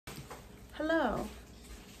Hello,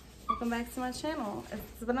 welcome back to my channel.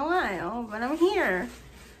 It's been a while, but I'm here.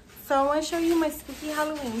 So I want to show you my spooky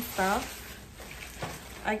Halloween stuff.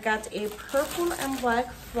 I got a purple and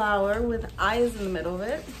black flower with eyes in the middle of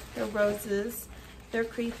it. They're roses. They're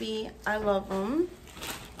creepy. I love them.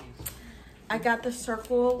 I got the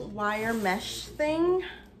circle wire mesh thing,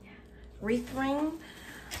 wreath ring,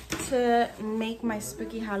 to make my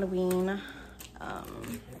spooky Halloween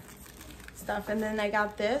stuff. And then I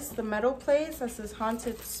got this, the metal place that says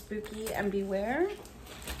haunted, spooky, and beware.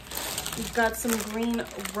 We've got some green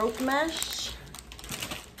rope mesh.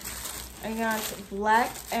 I got black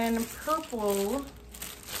and purple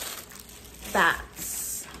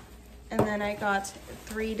bats. And then I got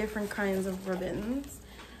 3 different kinds of ribbons.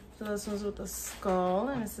 So this one's with a skull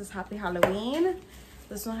and it says Happy Halloween.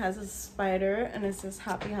 This one has a spider and it says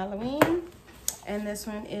Happy Halloween. And this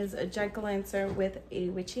one is a jack-o'-lantern with a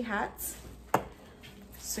witchy hat.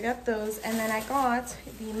 So I got those. And then I got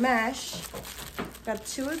the mesh. Got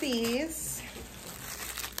 2 of these.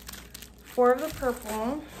 4 of the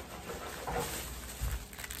purple.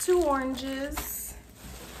 2 oranges.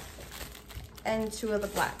 And 2 of the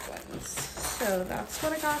black ones. So that's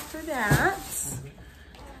what I got for that.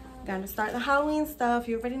 Gotta start the Halloween stuff,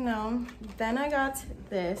 you already know. Then I got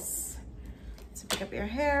this to pick up your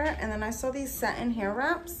hair, and then I saw these satin hair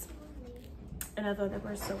wraps and I thought they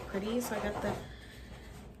were so pretty, so I got the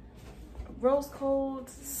rose gold,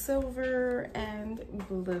 silver, and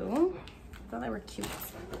blue. I thought they were cute.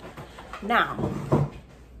 Now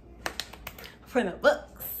for the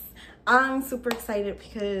books, I'm super excited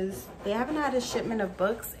because they haven't had a shipment of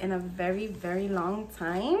books in a very long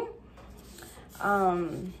time.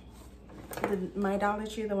 My Dollar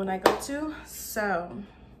Tree, the one I go to. So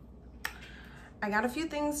I got a few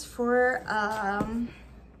things for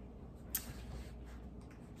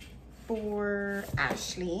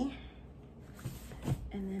Ashley,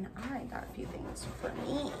 and then I got a few things for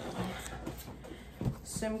me.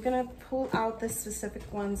 So I'm gonna pull out the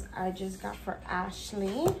specific ones I just got for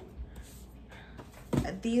Ashley.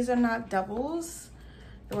 These are not doubles,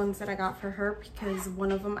 the ones that I got for her, because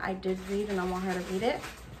one of them I did read and I want her to read it.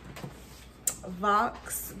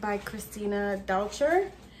 Vox by Christina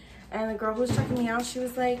Doucher. And the girl who was checking me out, she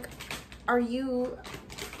was like, are you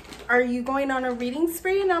going on a reading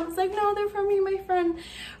spree? And I was like, no, they're for me and my friend.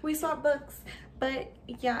 We swap books. But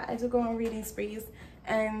yeah, I do go on reading sprees.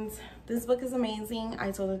 And this book is amazing.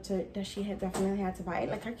 I told her that she had definitely had to buy it.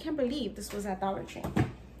 Like, I can't believe this was at Dollar Tree.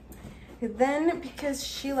 Then, because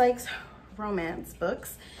she likes romance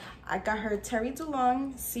books, I got her Terry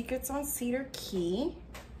DeLong, Secrets on Cedar Key.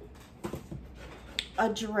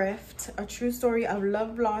 Adrift, a true story of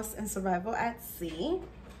love, loss, and survival at sea.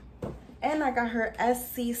 And I got her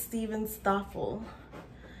S.C. Stevens Stoffel.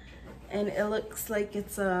 And it looks like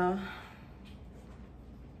it's one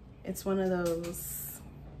of those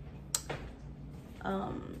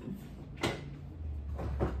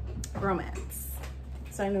romance.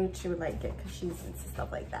 So I knew she would like it because she's into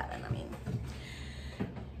stuff like that. And I mean,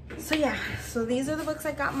 so yeah, so these are the books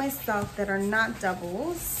I got myself that are not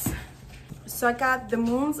doubles. So I got The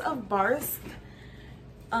Moons of Barsk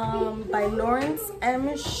by Lawrence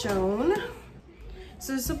M. Schoen.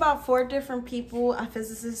 So it's about 4 different people: a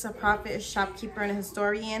physicist, a prophet, a shopkeeper, and a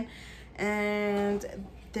historian. And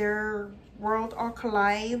their world all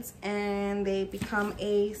collides and they become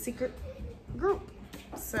a secret group.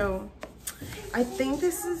 So I think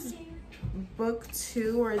this is book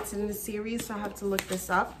 2, or it's in the series, so I have to look this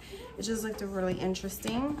up. It just looked really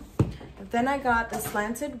interesting. Then I got The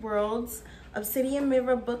Slanted Worlds, Obsidian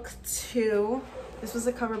Mirror book 2. This was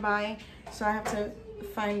a cover buy, so I have to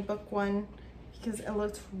find book 1 because it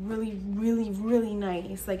looked really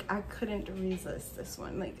nice. Like, I couldn't resist this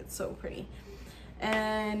one. Like, it's so pretty.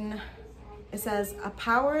 And it says, a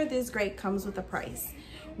power this great comes with a price.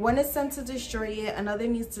 One is sent to destroy it, another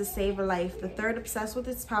needs to save a life. The third, obsessed with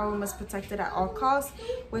its power, must protect it at all costs.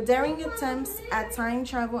 With daring attempts at time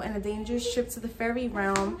travel and a dangerous trip to the fairy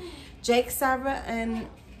realm, Jake Sava and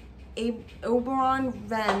Oberon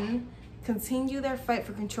Wren continue their fight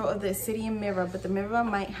for control of the Obsidian Mirror, but the mirror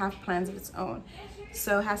might have plans of its own.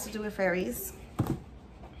 So it has to do with fairies. I'm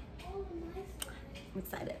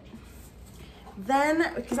excited.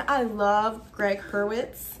 Then, because I love Greg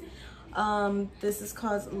Hurwitz, this is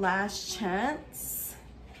called Last Chance.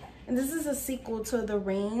 And this is a sequel to The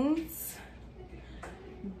Rains,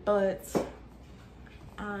 but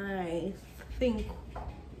I think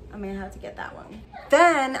I may have to get that one.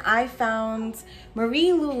 Then I found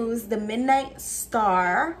Marie Lu's The Midnight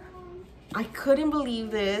Star. I couldn't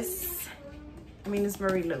believe this. I mean, it's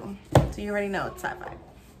Marie Lu, so you already know it's sci-fi.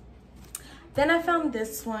 Then I found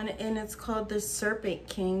this one, and it's called The Serpent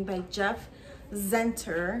King by Jeff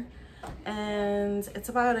Zenter. And it's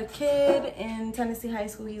about a kid in Tennessee high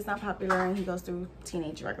school. He's not popular and he goes through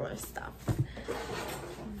teenage regular stuff.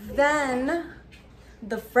 Then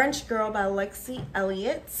The French Girl by Lexi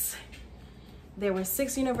Elliott. There were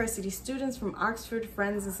 6 university students from Oxford,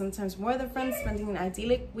 friends and sometimes more than friends, spending an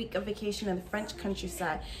idyllic week of vacation in the French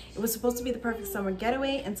countryside. It was supposed to be the perfect summer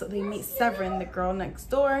getaway until they meet Severin, the girl next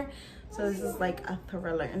door. So this is like a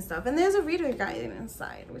thriller and stuff. And there's a reader guide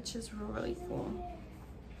inside, which is really cool.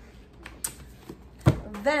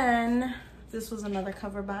 Then this was another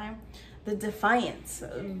cover by The Defiant,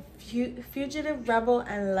 Fugitive Rebel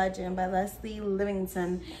and Legend by Leslie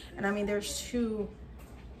Livingston. And I mean, there's 2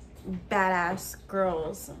 badass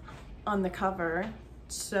girls on the cover,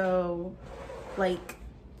 so like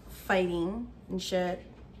fighting and shit,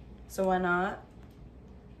 so why not?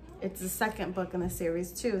 It's the 2nd book in the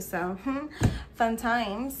series too, so fun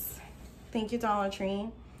times. Thank you, Dollar Tree.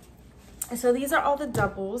 So these are all the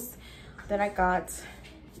doubles that I got.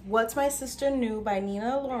 What's My Sister Knew by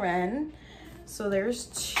Nina Loren. So there's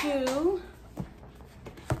 2.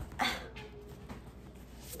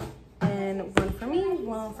 And one for me,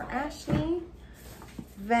 one for Ashley.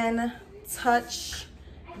 Then Touch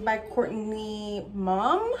by Courtney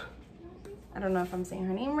Mom. I don't know if I'm saying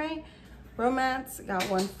her name right. Romance, got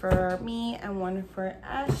one for me and one for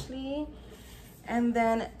Ashley. And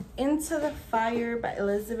then Into the Fire by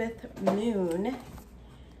Elizabeth Moon.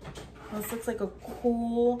 This looks like a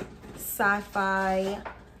cool sci-fi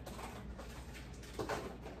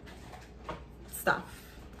stuff.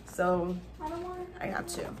 So I got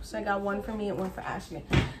 2. So I got one for me and one for Ashley.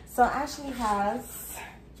 So Ashley has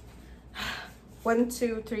 1,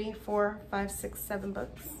 2, 3, 4, 5, 6, 7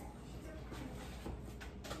 books.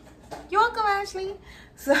 You're welcome, Ashley.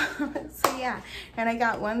 So yeah. And I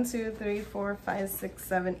got 1, 2, 3, 4, 5, 6,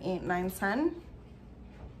 7, 8, 9, 10.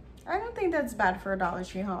 I don't think that's bad for a Dollar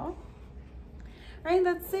Tree haul. All right,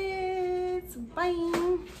 that's it.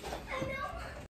 Bye.